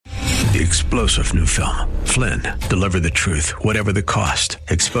The explosive new film, Flynn, deliver the truth, whatever the cost.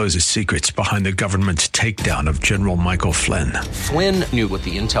 Exposes secrets behind the government's takedown of General Michael Flynn. Flynn knew what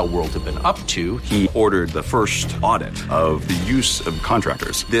the intel world had been up to. He ordered the first audit of the use of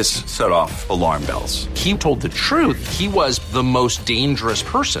contractors. This set off alarm bells. He told the truth. He was the most dangerous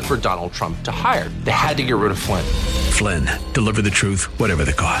person for Donald Trump to hire. They had to get rid of Flynn. Flynn, deliver the truth, whatever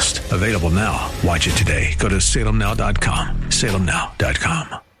the cost. Available now. Watch it today. Go to salemnow.com.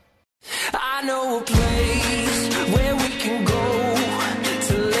 salemnow.com. I know a place where we can go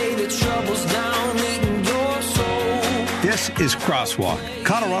to lay the troubles down in your soul. This is Crosswalk,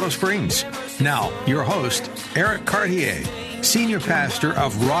 Colorado Springs. Now, your host, Eric Cartier, Senior Pastor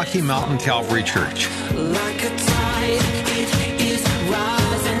of Rocky Mountain Calvary Church. Like a tide, it is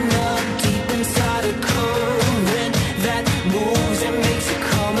rising up deep inside a current that moves and makes it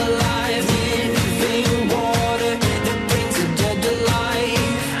come alive. Living water that brings the dead to life.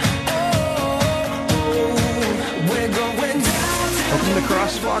 We're going down. Welcome to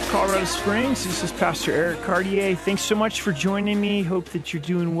Crosswalk, Colorado Springs. This is Pastor Eric Cartier. Thanks so much for joining me. Hope that you're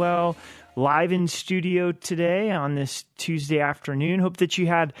doing well. Live in studio today on this Tuesday afternoon. Hope that you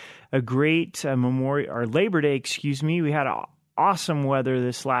had a great Labor Day, We had awesome weather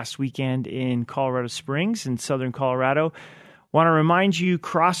this last weekend in Colorado Springs in southern Colorado. Want to remind you,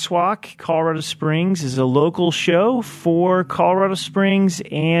 Crosswalk, Colorado Springs is a local show for Colorado Springs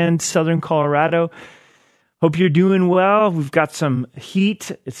and southern Colorado. Hope you're doing well. We've got some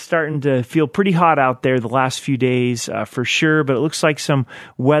heat. It's starting to feel pretty hot out there the last few days for sure, but it looks like some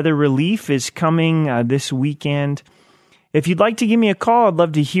weather relief is coming this weekend. If you'd like to give me a call, I'd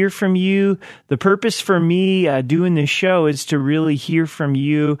love to hear from you. The purpose for me doing this show is to really hear from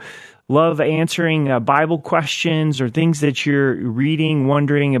you. Love answering Bible questions or things that you're reading,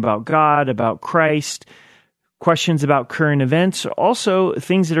 wondering about God, about Christ, questions about current events, also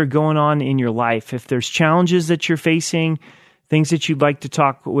things that are going on in your life. If there's challenges that you're facing, things that you'd like to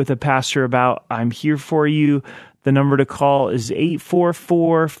talk with a pastor about, I'm here for you. The number to call is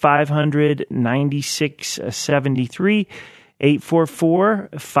 844-500-9673,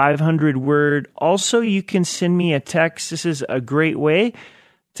 844-500-WORD. Also, you can send me a text. This is a great way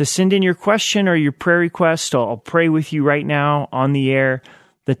to send in your question or your prayer request. I'll pray with you right now on the air.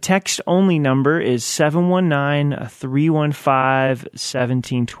 The text-only number is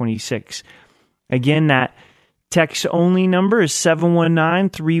 719-315-1726. Again, that text-only number is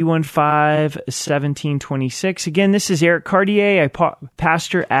 719-315-1726. Again, this is Eric Cartier. I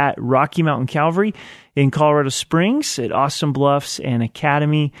pastor at Rocky Mountain Calvary in Colorado Springs at Austin Bluffs and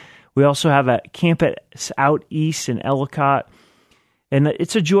Academy. We also have a campus out east in Ellicott. And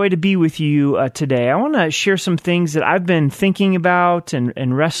it's a joy to be with you today. I want to share some things that I've been thinking about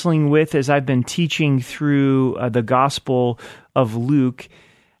and wrestling with as I've been teaching through the Gospel of Luke.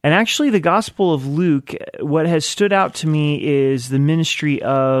 And actually, the Gospel of Luke, what has stood out to me is the ministry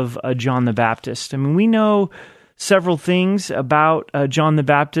of John the Baptist. I mean, we know several things about John the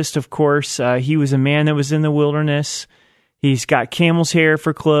Baptist. Of course, he was a man that was in the wilderness. He's got camel's hair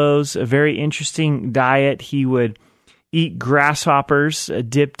for clothes, a very interesting diet. He would eat grasshoppers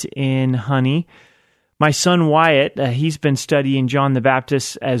dipped in honey. My son Wyatt, he's been studying John the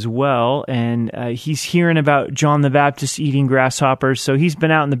Baptist as well, and he's hearing about John the Baptist eating grasshoppers, so he's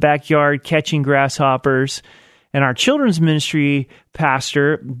been out in the backyard catching grasshoppers. And our children's ministry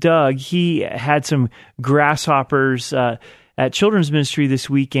pastor, Doug, he had some grasshoppers at children's ministry this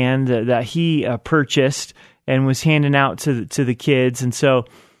weekend that he purchased and was handing out to the kids. And so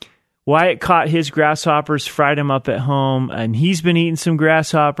Wyatt caught his grasshoppers, fried them up at home, and he's been eating some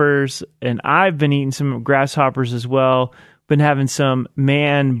grasshoppers, and I've been eating some grasshoppers as well. Been having some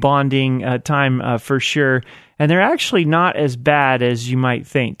man bonding time for sure, and they're actually not as bad as you might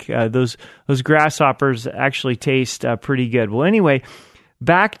think. Those grasshoppers actually taste pretty good. Well, anyway,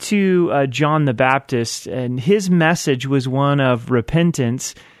 back to John the Baptist, and his message was one of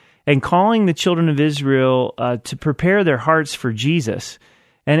repentance and calling the children of Israel to prepare their hearts for Jesus.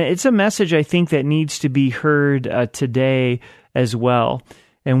 And it's a message, I think, that needs to be heard today as well.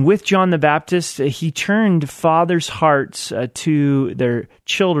 And with John the Baptist, he turned fathers' hearts to their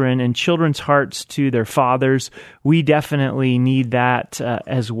children and children's hearts to their fathers. We definitely need that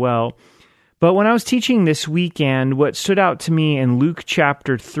as well. But when I was teaching this weekend, what stood out to me in Luke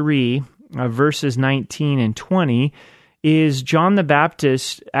chapter 3, verses 19 and 20, is John the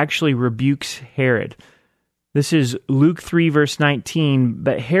Baptist actually rebukes Herod. This is Luke 3, verse 19.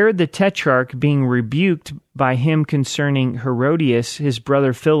 But Herod the Tetrarch, being rebuked by him concerning Herodias, his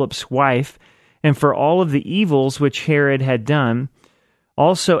brother Philip's wife, and for all of the evils which Herod had done,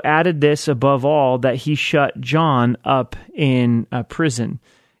 also added this above all, that he shut John up in prison.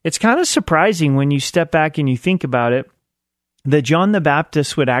 it's kind of surprising when you step back and you think about it that John the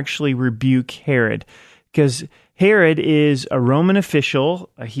Baptist would actually rebuke Herod, because Herod is a Roman official.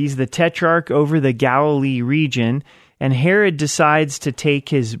 He's the tetrarch over the Galilee region, and Herod decides to take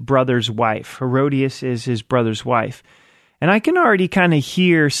his brother's wife. Herodias is his brother's wife. And I can already kind of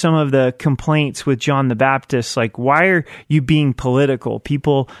hear some of the complaints with John the Baptist, like, why are you being political?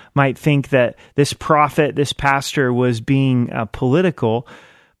 People might think that this prophet, this pastor, was being political,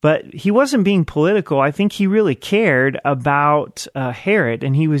 but he wasn't being political. I think he really cared about Herod,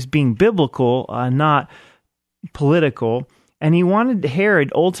 and he was being biblical, not political. And he wanted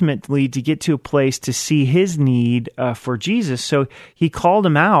Herod ultimately to get to a place to see his need for Jesus. So he called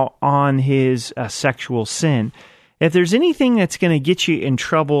him out on his sexual sin. If there's anything that's going to get you in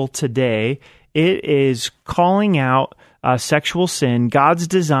trouble today, it is calling out sexual sin, God's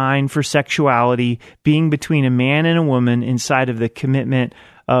design for sexuality being between a man and a woman inside of the commitment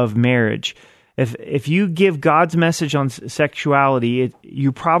of marriage. If you give God's message on sexuality,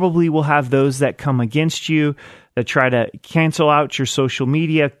 you probably will have those that come against you, that try to cancel out your social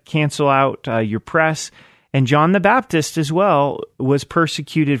media, cancel out your press. And John the Baptist as well was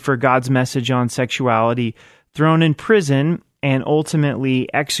persecuted for God's message on sexuality, thrown in prison, and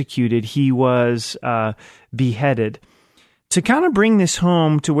ultimately executed. He was beheaded. To kind of bring this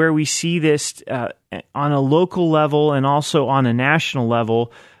home to where we see this on a local level and also on a national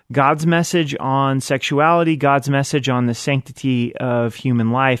level, God's message on sexuality, God's message on the sanctity of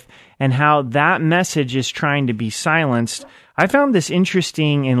human life, and how that message is trying to be silenced. I found this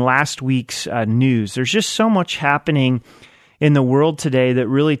interesting in last week's news. There's just so much happening in the world today that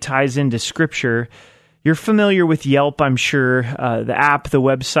really ties into Scripture. You're familiar with Yelp, I'm sure, the app, the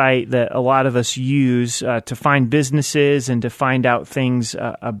website that a lot of us use to find businesses and to find out things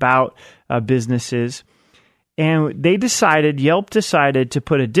about businesses. And Yelp decided to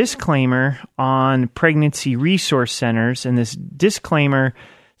put a disclaimer on pregnancy resource centers, and this disclaimer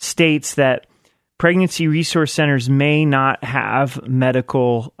states that pregnancy resource centers may not have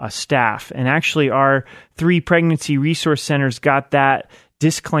medical staff. And actually, our 3 pregnancy resource centers got that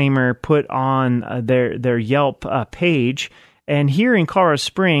disclaimer put on their Yelp page. And here in Colorado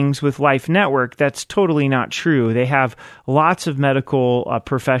Springs with Life Network, that's totally not true. They have lots of medical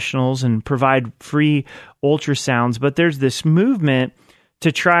professionals and provide free ultrasounds, but there's this movement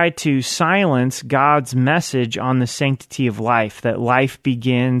to try to silence God's message on the sanctity of life, that life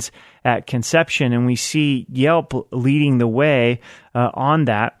begins at conception. And we see Yelp leading the way on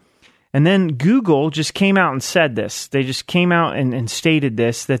that. And then Google just came out and said this. They just came out and stated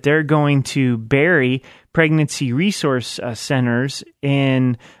this, that they're going to bury pregnancy resource centers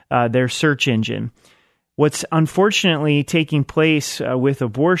in their search engine. What's unfortunately taking place with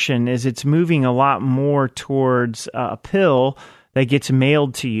abortion is it's moving a lot more towards a pill that gets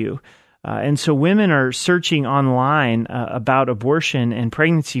mailed to you. And so women are searching online about abortion, and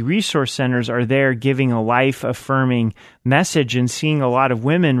pregnancy resource centers are there giving a life-affirming message and seeing a lot of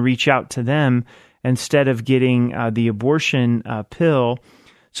women reach out to them instead of getting the abortion pill.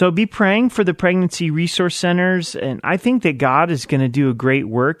 So be praying for the pregnancy resource centers, and I think that God is going to do a great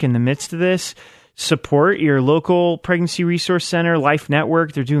work in the midst of this. Support your local pregnancy resource center, Life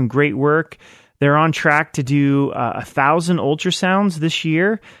Network. They're doing great work. They're on track to do 1,000 ultrasounds this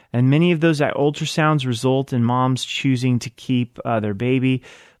year, and many of those ultrasounds result in moms choosing to keep their baby.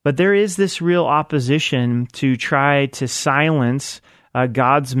 But there is this real opposition to try to silence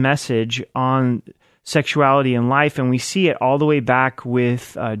God's message on sexuality and life, and we see it all the way back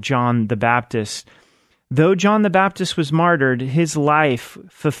with John the Baptist. Though John the Baptist was martyred, his life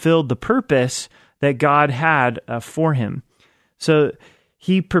fulfilled the purpose that God had for him. So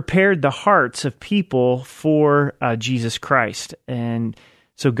he prepared the hearts of people for Jesus Christ. And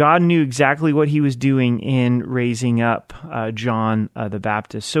so God knew exactly what he was doing in raising up John the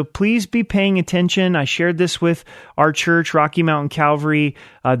Baptist. So please be paying attention. I shared this with our church, Rocky Mountain Calvary,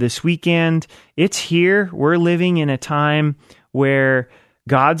 this weekend. It's here. We're living in a time where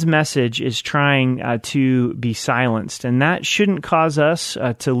God's message is trying to be silenced. And that shouldn't cause us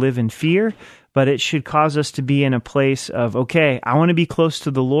to live in fear, but it should cause us to be in a place of, okay, I want to be close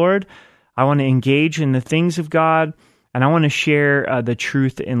to the Lord. I want to engage in the things of God, and I want to share the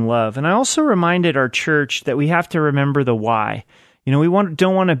truth in love. And I also reminded our church that we have to remember the why. You know, we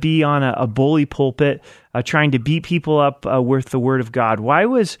don't want to be on a bully pulpit trying to beat people up with the Word of God. Why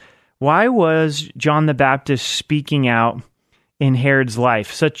was John the Baptist speaking out in Herod's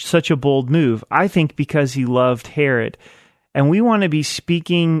life? Such a bold move. I think because he loved Herod. And we want to be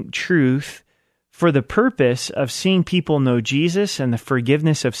speaking truth for the purpose of seeing people know Jesus and the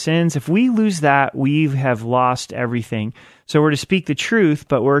forgiveness of sins. If we lose that, we have lost everything. So we're to speak the truth,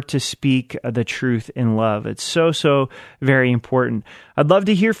 but we're to speak the truth in love. It's so very important. I'd love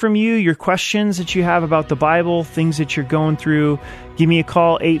to hear from you, your questions that you have about the Bible, things that you're going through. Give me a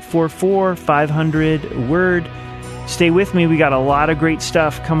call, 844-500-WORD. Stay with me. We got a lot of great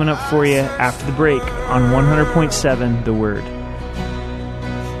stuff coming up for you after the break on 100.7 The Word.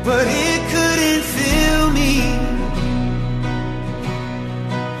 But it couldn't fill me.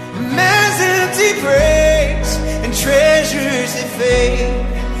 Man's empty praise and treasures that fade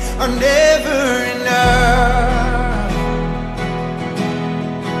are never enough.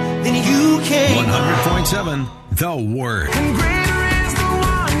 Then you came 100.7 The Word. and greater is the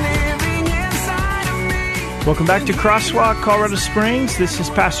one living inside of me. Welcome back to Crosswalk, Colorado Springs. This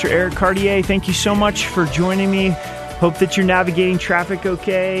is Pastor Eric Cartier. Thank you so much for joining me. Hope that you're navigating traffic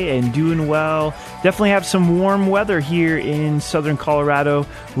okay and doing well. Definitely have some warm weather here in southern Colorado.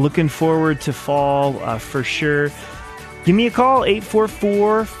 Looking forward to fall for sure. Give me a call,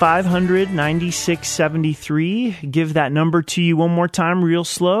 844-500-9673. Give that number to you one more time real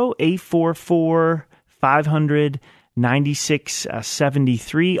slow,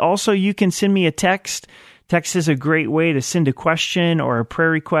 844-500-9673. Also, you can send me a text. Text is a great way to send a question or a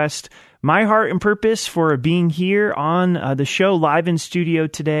prayer request. My heart and purpose for being here on the show live in studio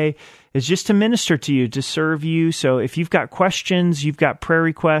today is just to minister to you, to serve you. So if you've got questions, you've got prayer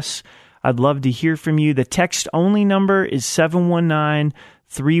requests, I'd love to hear from you. The text-only number is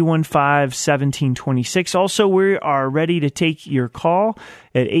 719-315-1726. Also, we are ready to take your call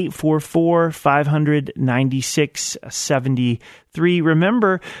at 844-500-9673.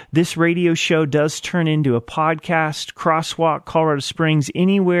 Remember, this radio show does turn into a podcast, Crosswalk, Colorado Springs,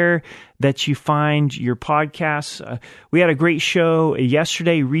 anywhere that you find your podcasts. We had a great show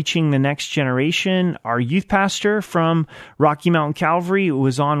yesterday, Reaching the Next Generation. Our youth pastor from Rocky Mountain Calvary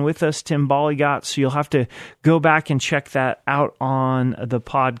was on with us, Tim Bolligot, so you'll have to go back and check that out on the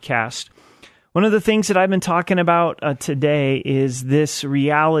podcast. One of the things that I've been talking about today is this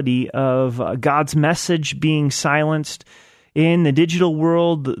reality of God's message being silenced in the digital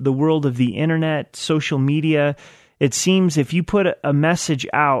world, the world of the internet, social media. It seems if you put a message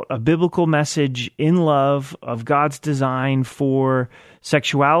out, a biblical message in love of God's design for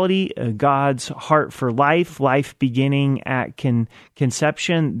sexuality, God's heart for life beginning at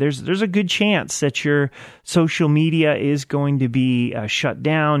conception, there's a good chance that your social media is going to be shut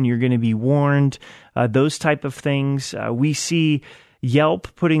down. You're going to be warned, those type of things. We see Yelp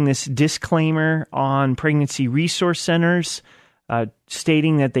putting this disclaimer on pregnancy resource centers,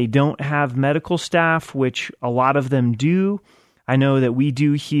 stating that they don't have medical staff, which a lot of them do. I know that we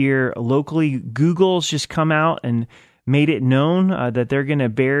do here locally. Google's just come out and made it known that they're going to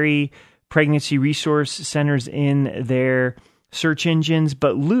bury pregnancy resource centers in their search engines.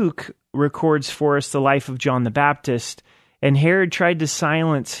 But Luke records for us the life of John the Baptist, and Herod tried to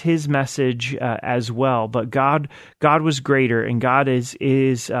silence his message as well. But God was greater, and God is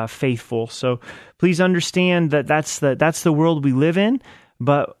faithful. So please understand that that's the world we live in.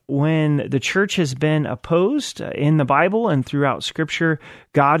 But when the church has been opposed in the Bible and throughout Scripture,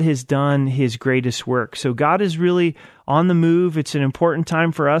 God has done His greatest work. So God is really on the move. It's an important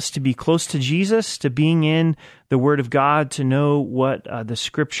time for us to be close to Jesus, to being in the Word of God, to know what the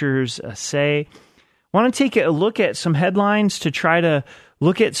Scriptures say. I want to take a look at some headlines to try to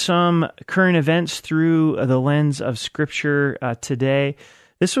look at some current events through the lens of Scripture today.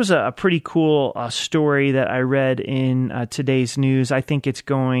 This was a pretty cool story that I read in today's news. I think it's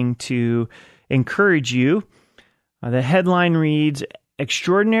going to encourage you. The headline reads,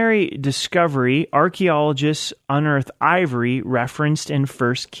 Extraordinary Discovery, Archaeologists Unearth Ivory Referenced in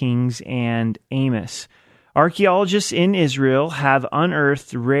 1 Kings and Amos. Archaeologists in Israel have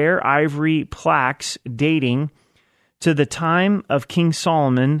unearthed rare ivory plaques dating to the time of King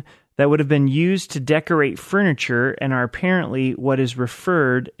Solomon that would have been used to decorate furniture and are apparently what is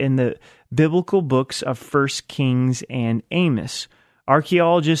referred in the biblical books of 1 Kings and Amos.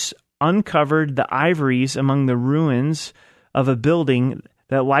 Archaeologists uncovered the ivories among the ruins of a building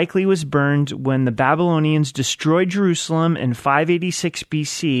that likely was burned when the Babylonians destroyed Jerusalem in 586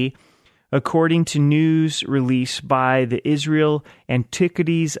 BC, according to news released by the Israel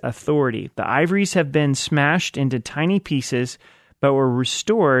Antiquities Authority. The ivories have been smashed into tiny pieces, but were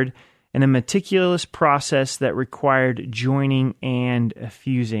restored in a meticulous process that required joining and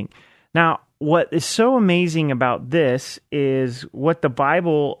fusing. Now, what is so amazing about this is what the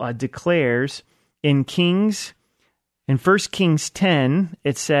Bible declares in Kings. In 1 Kings 10,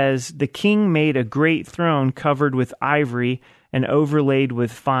 it says, "The king made a great throne covered with ivory and overlaid with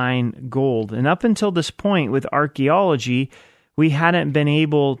fine gold." And up until this point with archaeology, we hadn't been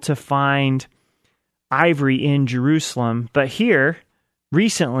able to find ivory in Jerusalem. But here,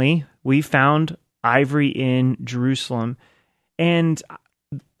 recently, we found ivory in Jerusalem. And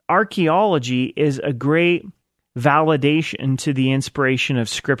archaeology is a great validation to the inspiration of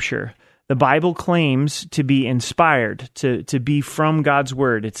Scripture. The Bible claims to be inspired, to be from God's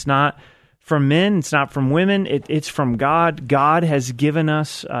Word. It's not from men, it's not from women, it's from God. God has given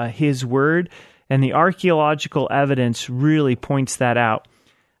us His Word, and the archaeological evidence really points that out.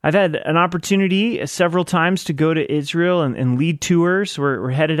 I've had an opportunity several times to go to Israel and lead tours.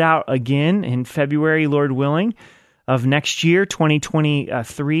 We're headed out again in February, Lord willing, of next year,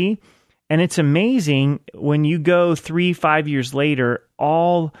 2023. And it's amazing when you go 3-5 years later,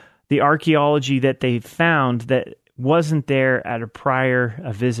 all the archaeology that they've found that wasn't there at a prior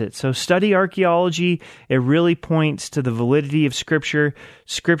visit. So study archaeology. It really points to the validity of Scripture.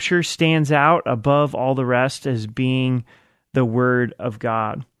 Scripture stands out above all the rest as being the Word of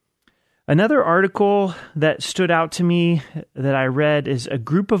God. Another article that stood out to me that I read is a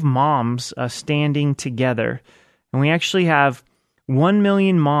group of moms standing together. And we actually have 1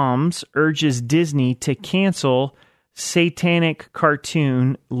 million moms urges Disney to cancel satanic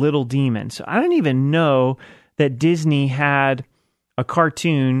cartoon Little Demon. So I don't even know that Disney had a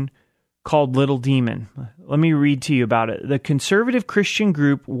cartoon called Little Demon. Let me read to you about it. The conservative Christian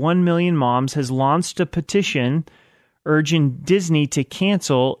group 1 Million Moms has launched a petition urging Disney to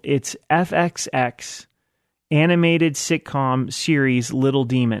cancel its FXX animated sitcom series Little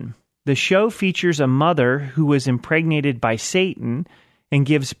Demon. The show features a mother who was impregnated by Satan and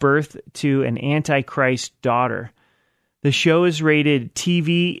gives birth to an Antichrist daughter. The show is rated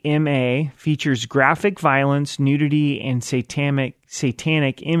TV-MA, features graphic violence, nudity, and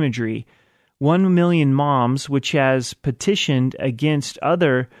satanic imagery. 1 Million Moms, which has petitioned against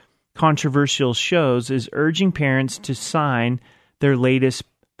other controversial shows, is urging parents to sign their latest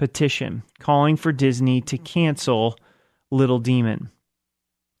petition, calling for Disney to cancel Little Demon.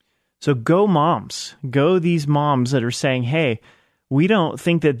 So go moms. Go these moms that are saying, hey, we don't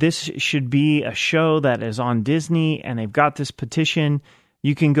think that this should be a show that is on Disney, and they've got this petition.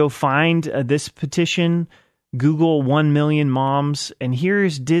 You can go find this petition, Google 1 Million Moms, and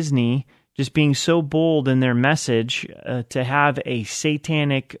here's Disney just being so bold in their message to have a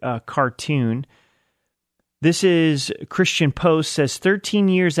satanic cartoon. This is Christian Post, says 13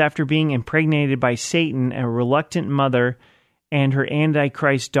 years after being impregnated by Satan, a reluctant mother and her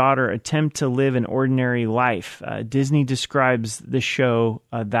Antichrist daughter attempt to live an ordinary life. Disney describes the show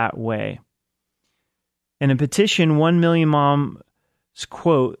that way. In a petition, 1 Million Moms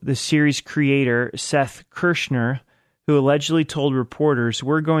quote the series creator, Seth Kirshner, who allegedly told reporters,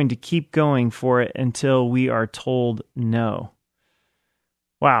 "We're going to keep going for it until we are told no."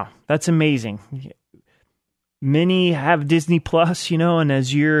 Wow, that's amazing. Many have Disney Plus, and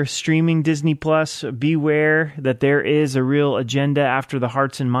as you're streaming Disney Plus, beware that there is a real agenda after the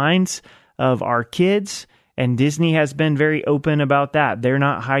hearts and minds of our kids, and Disney has been very open about that. They're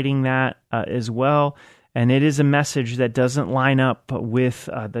not hiding that as well, and it is a message that doesn't line up with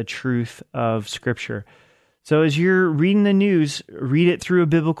the truth of Scripture. So as you're reading the news, read it through a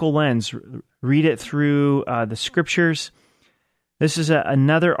biblical lens. Read it through the Scriptures. This is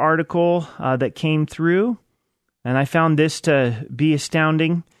another article that came through, and I found this to be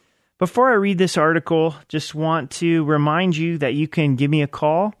astounding. Before I read this article, just want to remind you that you can give me a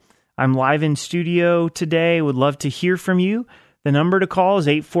call. I'm live in studio today. Would love to hear from you. The number to call is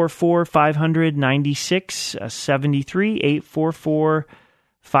 844-500-9673,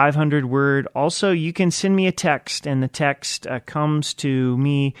 844-500-WORD. Also, you can send me a text, and the text comes to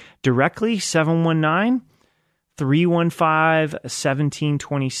me directly,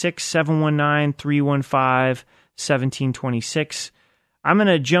 719-315-1726, 719-315-1726. I'm going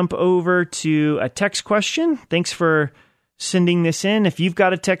to jump over to a text question. Thanks for sending this in. If you've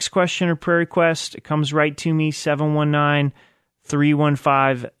got a text question or prayer request, it comes right to me,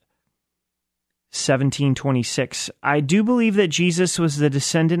 719-315-1726. I do believe that Jesus was the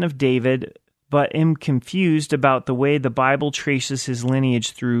descendant of David, but am confused about the way the Bible traces his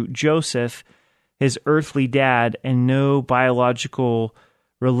lineage through Joseph, his earthly dad, and no biological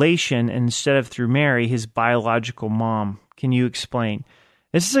relation, and instead of through Mary, his biological mom. Can you explain?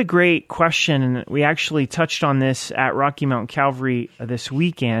 This is a great question, and we actually touched on this at Rocky Mountain Calvary this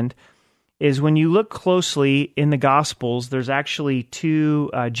weekend, is when you look closely in the Gospels, there's actually two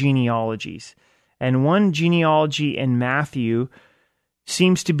genealogies. And one genealogy in Matthew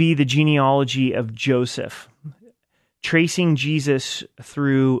seems to be the genealogy of Joseph, tracing Jesus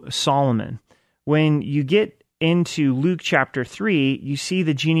through Solomon. When you get into Luke chapter 3, you see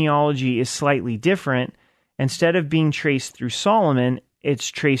the genealogy is slightly different. Instead of being traced through Solomon, it's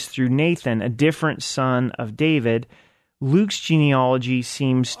traced through Nathan, a different son of David. Luke's genealogy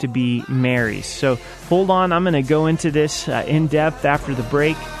seems to be Mary's. So hold on, I'm going to go into this in depth after the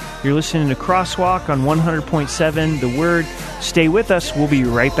break. You're listening to Crosswalk on 100.7 The Word. Stay with us. We'll be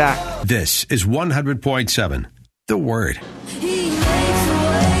right back. This is 100.7 The Word. He makes a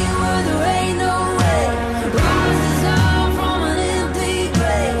way where there ain't no way. Rises up from an empty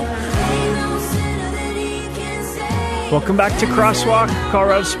grave. Ain't no sinner that he can save. Welcome back to Crosswalk,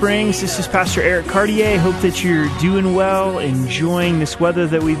 Colorado Springs. This is Pastor Eric Cartier. Hope that you're doing well, enjoying this weather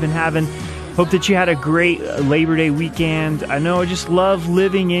that we've been having. Hope that you had a great Labor Day weekend. I know I just love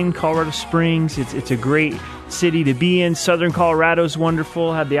living in Colorado Springs. It's a great city to be in. Southern Colorado is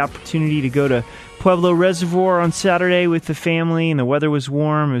wonderful. Had the opportunity to go to Pueblo Reservoir on Saturday with the family, and the weather was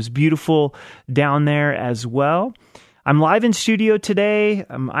warm. It was beautiful down there as well. I'm live in studio today.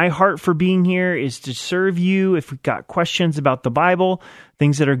 My heart for being here is to serve you. If you've got questions about the Bible,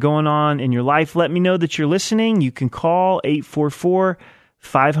 things that are going on in your life, let me know that you're listening. You can call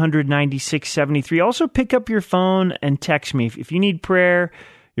 844-596-73. Also, pick up your phone and text me. If you need prayer,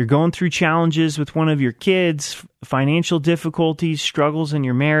 you're going through challenges with one of your kids, financial difficulties, struggles in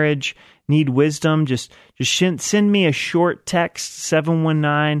your marriage, need wisdom, just send me a short text,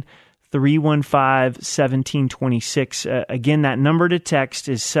 719-315-1726. Again, that number to text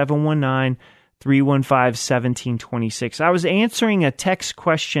is 719-315-1726. I was answering a text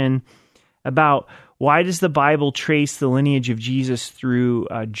question about why does the Bible trace the lineage of Jesus through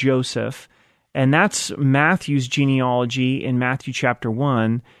Joseph? And that's Matthew's genealogy in Matthew chapter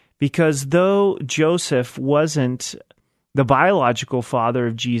 1, because though Joseph wasn't the biological father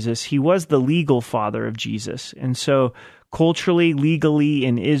of Jesus, he was the legal father of Jesus. And so culturally, legally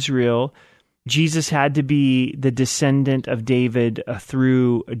in Israel, Jesus had to be the descendant of David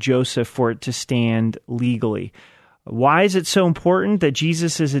through Joseph for it to stand legally. Why is it so important that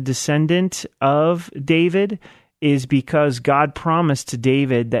Jesus is a descendant of David? Is because God promised to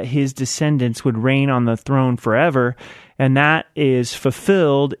David that his descendants would reign on the throne forever, and that is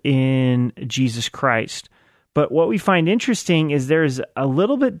fulfilled in Jesus Christ. But what we find interesting is there's a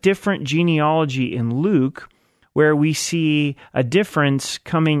little bit different genealogy in Luke, where we see a difference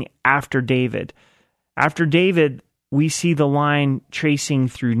coming after David. After David, we see the line tracing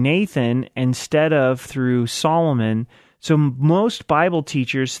through Nathan instead of through Solomon. So most Bible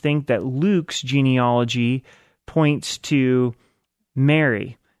teachers think that Luke's genealogy points to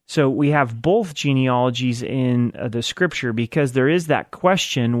Mary. So we have both genealogies in the scripture, because there is that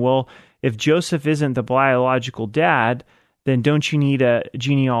question, well, if Joseph isn't the biological dad, then don't you need a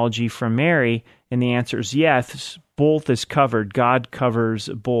genealogy from Mary? And the answer is yes, both is covered. God covers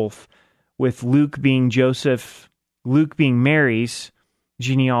both, with Luke being Mary's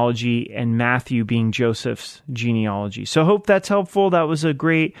genealogy and Matthew being Joseph's genealogy. So I hope that's helpful. That was a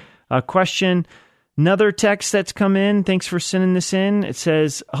great question. Another text that's come in, thanks for sending this in. It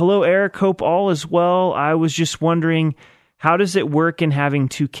says, "Hello, Eric, hope all is well. I was just wondering, how does it work in having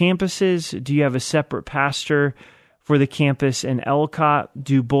two campuses? Do you have a separate pastor for the campus in Ellicott?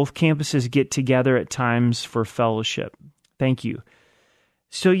 Do both campuses get together at times for fellowship? Thank you."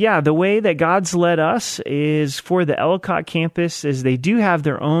 So yeah, the way that God's led us is for the Ellicott campus is they do have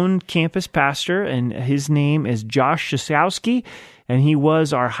their own campus pastor, and his name is Josh Szasowski, and he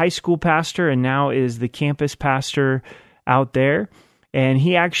was our high school pastor and now is the campus pastor out there. And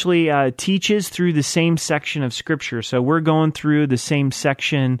he actually teaches through the same section of Scripture. So we're going through the same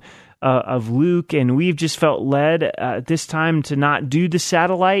section of Luke, and we've just felt led at this time to not do the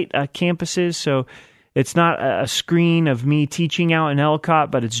satellite campuses. So it's not a screen of me teaching out in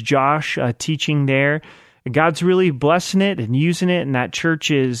Ellicott, but it's Josh teaching there. God's really blessing it and using it, and that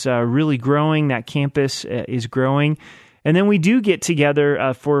church is really growing. That campus is growing. And then we do get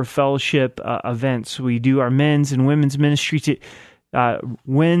together for fellowship events. We do our men's and women's ministry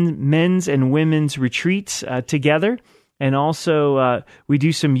men's and women's retreats together. And also we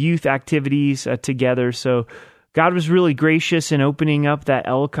do some youth activities together. So God was really gracious in opening up that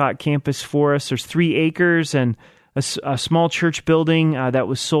Ellicott campus for us. There's 3 acres and a small church building that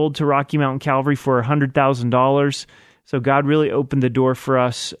was sold to Rocky Mountain Calvary for $100,000. So God really opened the door for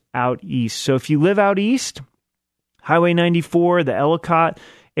us out east. So if you live out east, Highway 94, the Ellicott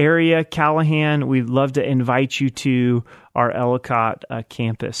area, Callahan, we'd love to invite you to our Ellicott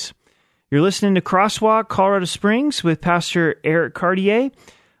campus. You're listening to Crosswalk, Colorado Springs with Pastor Eric Cartier.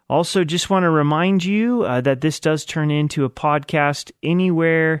 Also, just want to remind you that this does turn into a podcast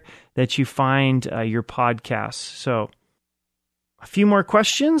anywhere that you find your podcasts. So a few more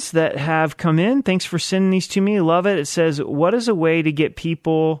questions that have come in. Thanks for sending these to me. Love it. It says, what is a way to get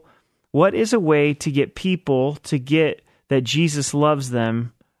people to get that Jesus loves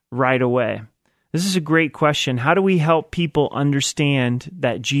them right away? This is a great question. How do we help people understand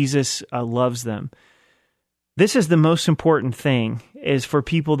that Jesus loves them? This is the most important thing, is for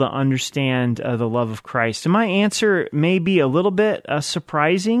people to understand the love of Christ. And my answer may be a little bit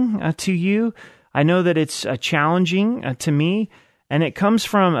surprising to you. I know that it's challenging to me, and it comes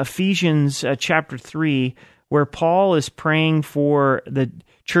from Ephesians chapter 3, where Paul is praying for the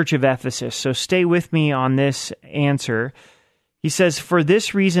church of Ephesus. So stay with me on this answer. He says, "For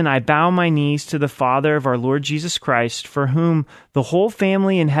this reason I bow my knees to the Father of our Lord Jesus Christ, for whom the whole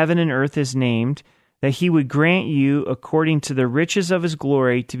family in heaven and earth is named, that he would grant you, according to the riches of his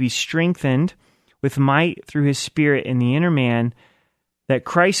glory, to be strengthened with might through his Spirit in the inner man, that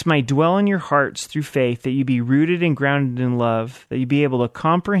Christ might dwell in your hearts through faith, that you be rooted and grounded in love, that you be able to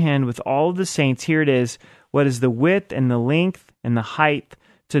comprehend with all of the saints," here it is, "what is the width and the length and the height,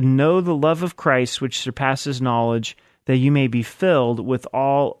 to know the love of Christ, which surpasses knowledge, that you may be filled with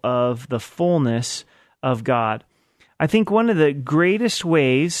all of the fullness of God." I think one of the greatest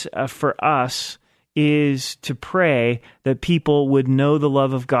ways for us is to pray that people would know the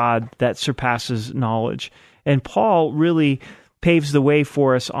love of God that surpasses knowledge. And Paul really paves the way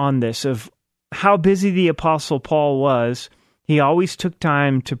for us on this, of how busy the Apostle Paul was. He always took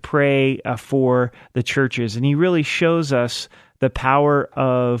time to pray for the churches, and he really shows us the power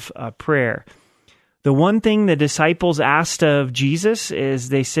of prayer. The one thing the disciples asked of Jesus is,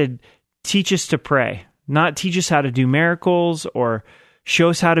 they said, "Teach us to pray." Not teach us how to do miracles or show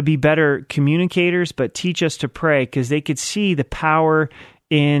us how to be better communicators, but teach us to pray, because they could see the power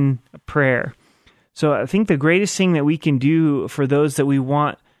in prayer. So I think the greatest thing that we can do for those that we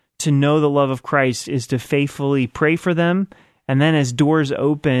want to know the love of Christ is to faithfully pray for them, and then as doors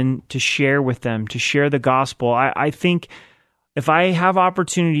open, to share with them, to share the gospel. I think if I have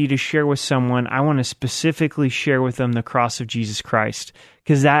opportunity to share with someone, I want to specifically share with them the cross of Jesus Christ,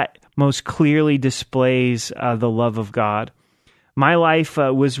 because that most clearly displays the love of God. My life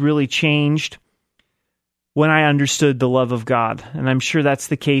was really changed when I understood the love of God, and I'm sure that's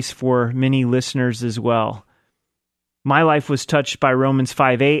the case for many listeners as well. My life was touched by Romans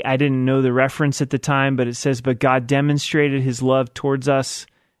 5:8. I didn't know the reference at the time, but it says, "But God demonstrated his love towards us,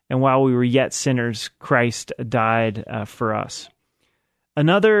 and while we were yet sinners, Christ died for us."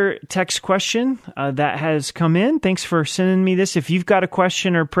 Another text question that has come in, thanks for sending me this. If you've got a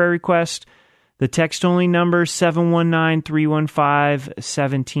question or prayer request, the text-only number,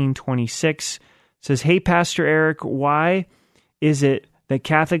 719-315-1726, says, "Hey, Pastor Eric, why is it that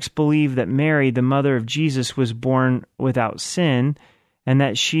Catholics believe that Mary, the mother of Jesus, was born without sin, and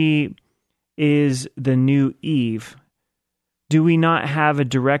that she is the new Eve? Do we not have a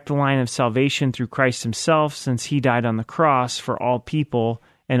direct line of salvation through Christ himself, since he died on the cross for all people,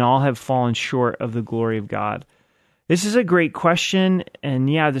 and all have fallen short of the glory of God?" This is a great question, and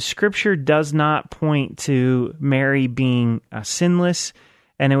yeah, the scripture does not point to Mary being sinless,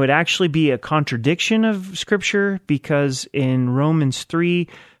 and it would actually be a contradiction of scripture, because in Romans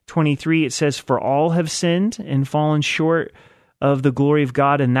 3:23 it says, "For all have sinned and fallen short of the glory of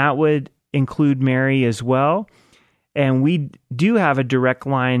God," and that would include Mary as well. And we do have a direct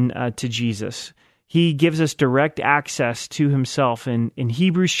line to Jesus. He gives us direct access to himself. And in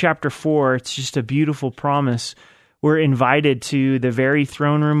Hebrews chapter 4, it's just a beautiful promise. We're invited to the very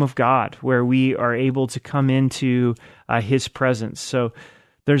throne room of God, where we are able to come into his presence. So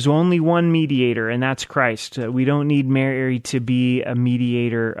there's only one mediator, and that's Christ. We don't need Mary to be a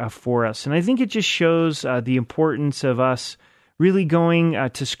mediator for us. And I think it just shows the importance of us really going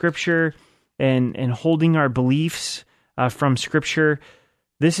to Scripture and holding our beliefs from Scripture.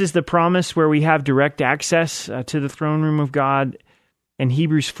 This is the promise where we have direct access to the throne room of God. In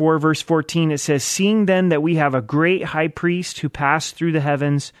Hebrews 4, verse 14, it says, "Seeing then that we have a great high priest who passed through the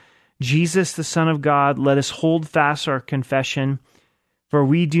heavens, Jesus the Son of God, let us hold fast our confession. For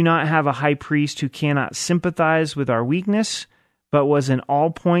we do not have a high priest who cannot sympathize with our weakness, but was in all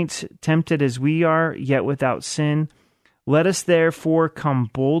points tempted as we are, yet without sin. Let us therefore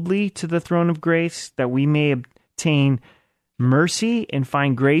come boldly to the throne of grace, that we may obtain mercy and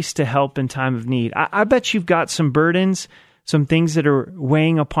find grace to help in time of need." I bet you've got some burdens, some things that are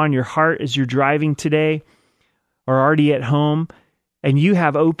weighing upon your heart as you're driving today or already at home, and you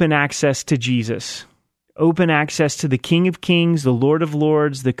have open access to Jesus, open access to the King of Kings, the Lord of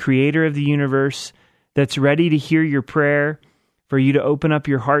Lords, the Creator of the universe, that's ready to hear your prayer, for you to open up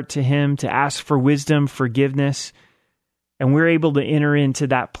your heart to him, to ask for wisdom, forgiveness, and we're able to enter into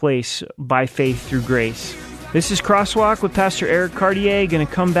that place by faith through grace. This is Crosswalk with Pastor Eric Cartier. Going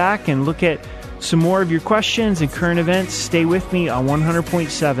to come back and look at some more of your questions and current events. Stay with me on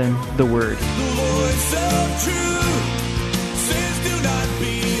 100.7 The Word. The voice of truth.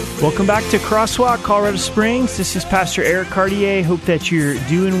 Welcome back to Crosswalk, Colorado Springs. This is Pastor Eric Cartier. Hope that you're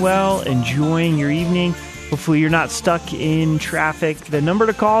doing well, enjoying your evening. Hopefully you're not stuck in traffic. The number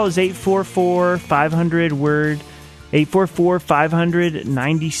to call is 844-500-WORD,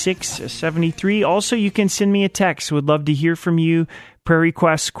 844-500-9673. Also, you can send me a text. Would love to hear from you. Prayer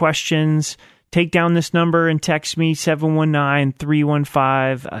requests, questions. Take down this number and text me,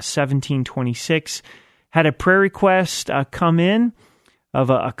 719-315-1726. Had a prayer request come in of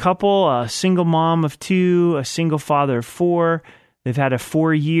a couple, a single mom of 2, a single father of 4. They've had a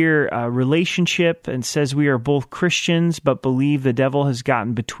 4-year relationship and says we are both Christians but believe the devil has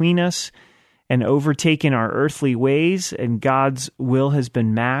gotten between us and overtaken our earthly ways and God's will has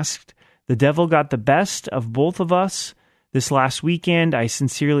been masked. The devil got the best of both of us. This last weekend, I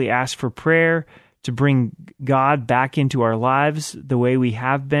sincerely asked for prayer to bring God back into our lives the way we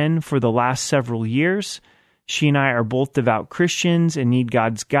have been for the last several years. She and I are both devout Christians and need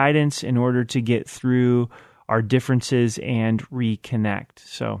God's guidance in order to get through our differences and reconnect.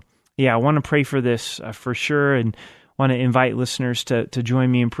 So, I want to pray for this for sure and want to invite listeners to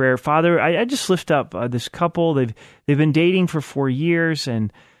join me in prayer. Father, I just lift up this couple. They've been dating for 4 years,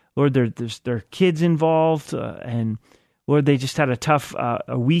 and Lord, there's their kids involved, and Lord, they just had a tough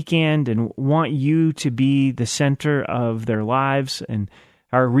a weekend and want you to be the center of their lives and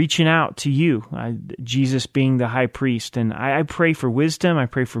are reaching out to you, Jesus being the high priest. And I pray for wisdom. I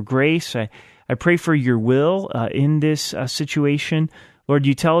pray for grace. I pray for your will in this situation. Lord,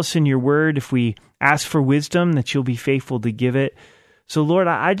 you tell us in your word, if we ask for wisdom, that you'll be faithful to give it. So, Lord,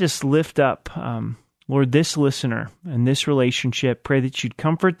 I just lift up, Lord, this listener and this relationship. Pray that you'd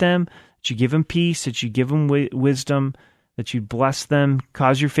comfort them, that you give them peace, that you give them wisdom, that you'd bless them,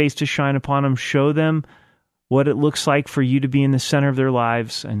 cause your face to shine upon them, show them what it looks like for you to be in the center of their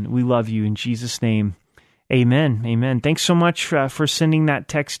lives. And we love you in Jesus' name. Amen. Amen. Thanks so much for sending that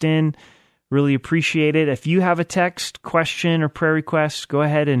text in. Really appreciate it. If you have a text, question, or prayer request, go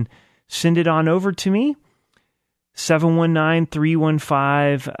ahead and send it on over to me.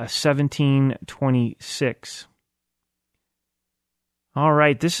 719-315-1726. All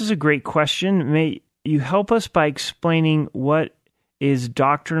right. This is a great question. May you help us by explaining what is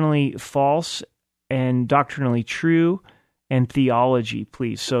doctrinally false and doctrinally true, and theology,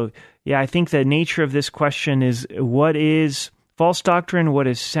 please. So, I think the nature of this question is what is false doctrine, what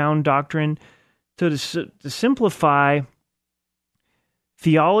is sound doctrine? So to simplify,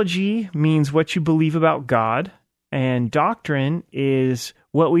 theology means what you believe about God, and doctrine is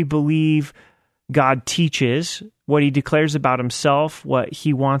what we believe God teaches, what he declares about himself, what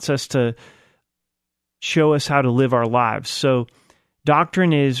he wants us to show us how to live our lives. So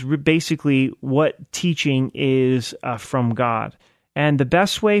doctrine is basically what teaching is from God. And the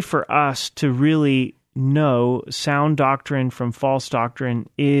best way for us to really know sound doctrine from false doctrine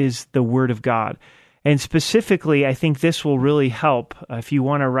is the Word of God. And specifically, I think this will really help, if you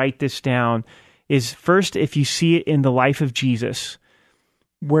want to write this down, is first, if you see it in the life of Jesus.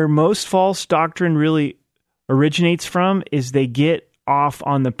 Where most false doctrine really originates from is they get off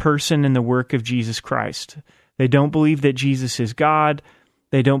on the person and the work of Jesus Christ. They don't believe that Jesus is God.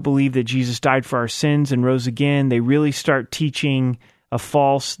 They don't believe that Jesus died for our sins and rose again. They really start teaching a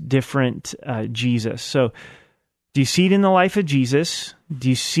false, different Jesus. So do you see it in the life of Jesus? Do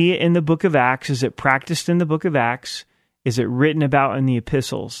you see it in the book of Acts? Is it practiced in the book of Acts? Is it written about in the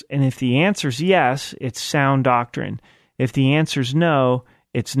epistles? And if the answer is yes, it's sound doctrine. If the answer is no,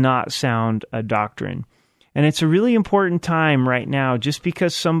 it's not sound doctrine. And it's a really important time right now. Just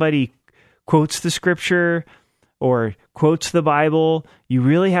because somebody quotes the scripture or quotes the Bible, you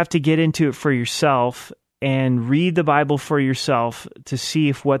really have to get into it for yourself and read the Bible for yourself to see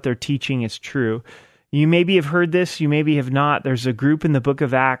if what they're teaching is true. You maybe have heard this, you maybe have not. There's a group in the book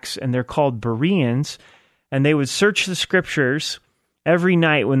of Acts, and they're called Bereans, and they would search the scriptures every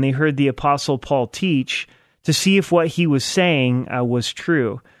night when they heard the Apostle Paul teach to see if what he was saying was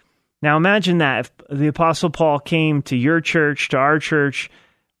true. Now imagine that if the Apostle Paul came to your church, to our church,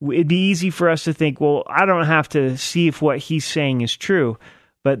 it'd be easy for us to think, well, I don't have to see if what he's saying is true.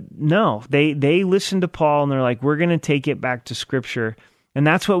 But no, they listened to Paul and they're like, we're going to take it back to Scripture. And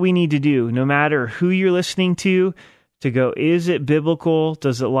that's what we need to do, no matter who you're listening to go, is it biblical?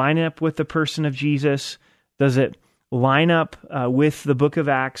 Does it line up with the person of Jesus? Does it line up with the book of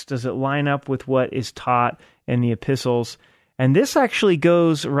Acts? Does it line up with what is taught in the epistles? And this actually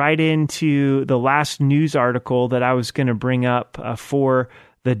goes right into the last news article that I was going to bring up for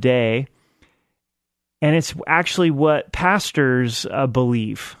the day. And it's actually what pastors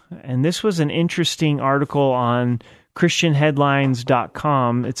believe. And this was an interesting article on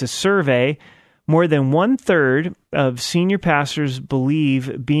ChristianHeadlines.com. It's a survey. More than 1/3 of senior pastors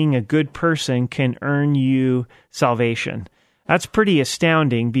believe being a good person can earn you salvation. That's pretty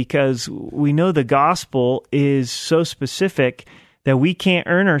astounding because we know the gospel is so specific that we can't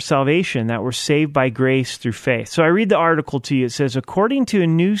earn our salvation, that we're saved by grace through faith. So I read the article to you. It says, according to a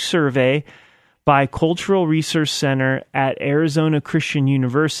new survey by Cultural Research Center at Arizona Christian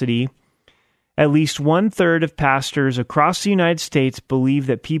University, at least 1/3 of pastors across the United States believe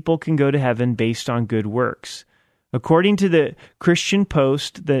that people can go to heaven based on good works. According to the Christian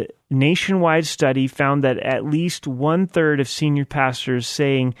Post, the nationwide study found that at least 1/3 of senior pastors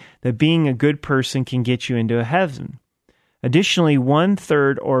saying that being a good person can get you into heaven. Additionally,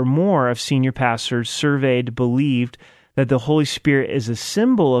 1/3 or more of senior pastors surveyed believed that the Holy Spirit is a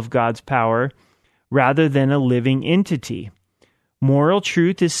symbol of God's power rather than a living entity. Moral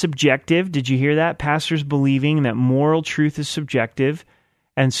truth is subjective. Did you hear that? Pastors believing that moral truth is subjective.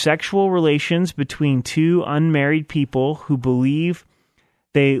 And sexual relations between two unmarried people who believe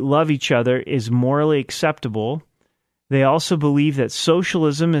they love each other is morally acceptable. They also believe that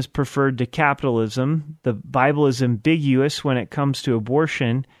socialism is preferred to capitalism. The Bible is ambiguous when it comes to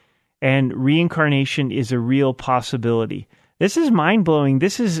abortion, and reincarnation is a real possibility. This is mind-blowing.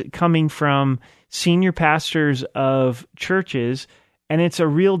 This is coming from senior pastors of churches, and it's a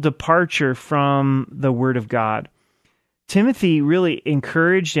real departure from the Word of God. Timothy really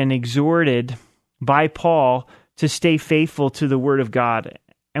encouraged and exhorted by Paul to stay faithful to the Word of God.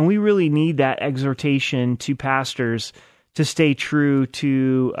 And we really need that exhortation to pastors to stay true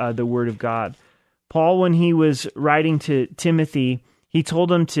to the Word of God. Paul, when he was writing to Timothy, he told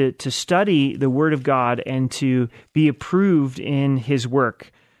him to study the Word of God and to be approved in his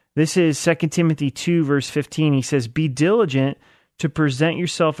work. This is 2 Timothy 2, verse 15. He says, "Be diligent to present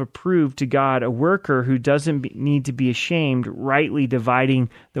yourself approved to God, a worker who doesn't need to be ashamed, rightly dividing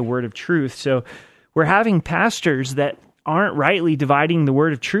the word of truth." So we're having pastors that aren't rightly dividing the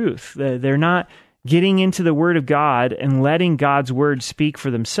word of truth. They're not getting into the Word of God and letting God's Word speak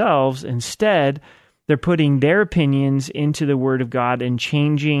for themselves. Instead, they're putting their opinions into the Word of God and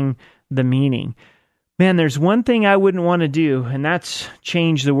changing the meaning. Man, there's one thing I wouldn't want to do, and that's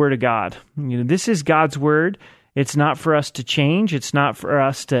change the Word of God. This is God's Word. It's not for us to change. It's not for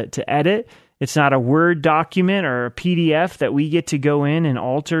us to edit. It's not a Word document or a PDF that we get to go in and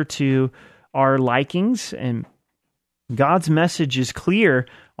alter to our likings. And God's message is clear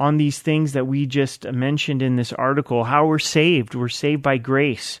on these things that we just mentioned in this article, how we're saved. We're saved by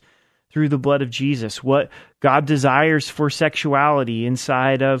grace through the blood of Jesus, what God desires for sexuality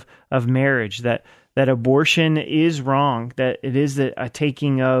inside of marriage, that abortion is wrong, that it is a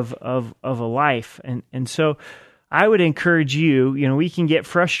taking of a life. And so I would encourage you, we can get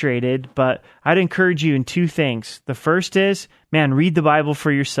frustrated, but I'd encourage you in two things. The first is, read the Bible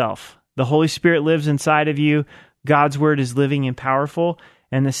for yourself. The Holy Spirit lives inside of you. God's Word is living and powerful.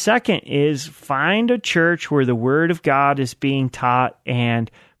 And the second is find a church where the Word of God is being taught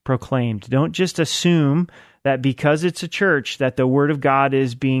and proclaimed. Don't just assume that because it's a church that the Word of God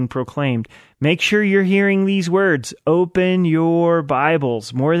is being proclaimed. Make sure you're hearing these words. Open your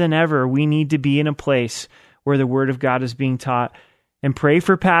Bibles. More than ever, we need to be in a place where the Word of God is being taught. And pray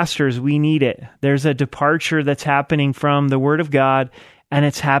for pastors. We need it. There's a departure that's happening from the Word of God, and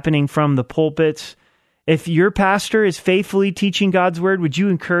it's happening from the pulpits. If your pastor is faithfully teaching God's Word, would you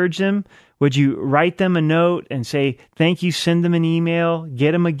encourage them? Would you write them a note and say, thank you, send them an email,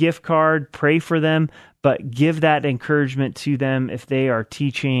 get them a gift card, pray for them, but give that encouragement to them if they are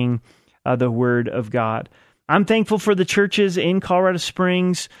teaching the Word of God. I'm thankful for the churches in Colorado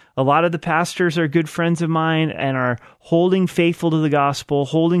Springs. A lot of the pastors are good friends of mine and are holding faithful to the gospel,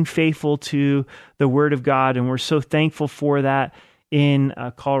 holding faithful to the Word of God, and we're so thankful for that in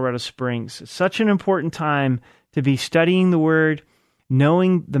Colorado Springs. It's such an important time to be studying the Word,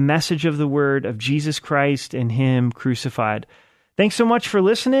 knowing the message of the Word of Jesus Christ and Him crucified. Thanks so much for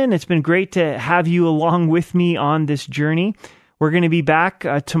listening. It's been great to have you along with me on this journey. We're going to be back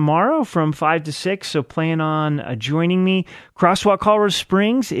tomorrow from 5 to 6, so plan on joining me. Crosswalk Colorado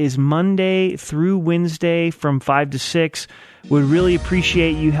Springs is Monday through Wednesday from 5 to 6. Would really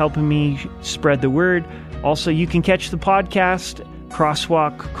appreciate you helping me spread the word. Also, you can catch the podcast,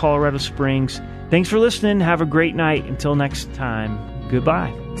 Crosswalk Colorado Springs. Thanks for listening. Have a great night. Until next time,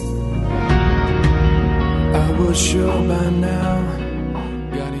 goodbye. I was sure by now,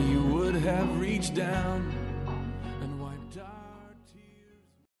 God, you would have reached down and wiped our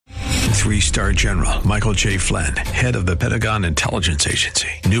tears. 3-star general Michael J. Flynn, head of the Pentagon Intelligence Agency,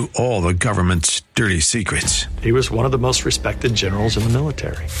 knew all the government's dirty secrets. He was one of the most respected generals in the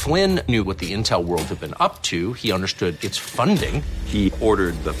military. Flynn knew what the intel world had been up to. He understood its funding. He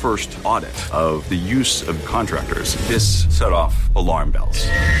ordered the first audit of the use of contractors. This set off alarm bells.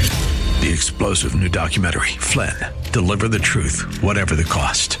 The explosive new documentary, Flynn, Deliver the Truth, Whatever the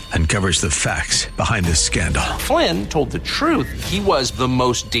Cost, uncovers the facts behind this scandal. Flynn told the truth. He was the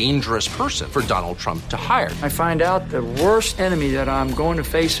most dangerous person for Donald Trump to hire. I find out the worst enemy that I'm going to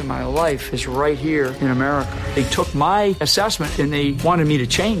face in my life is right here in America. They took my assessment and they wanted me to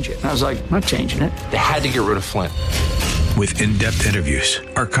change it. And I was like, I'm not changing it. They had to get rid of Flynn. With in-depth interviews,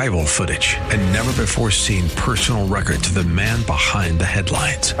 archival footage, and never-before-seen personal records of the man behind the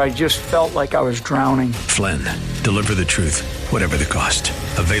headlines. I just felt like I was drowning. Flynn, Deliver the Truth, Whatever the Cost.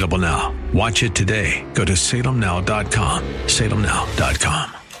 Available now. Watch it today. Go to salemnow.com.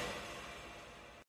 salemnow.com.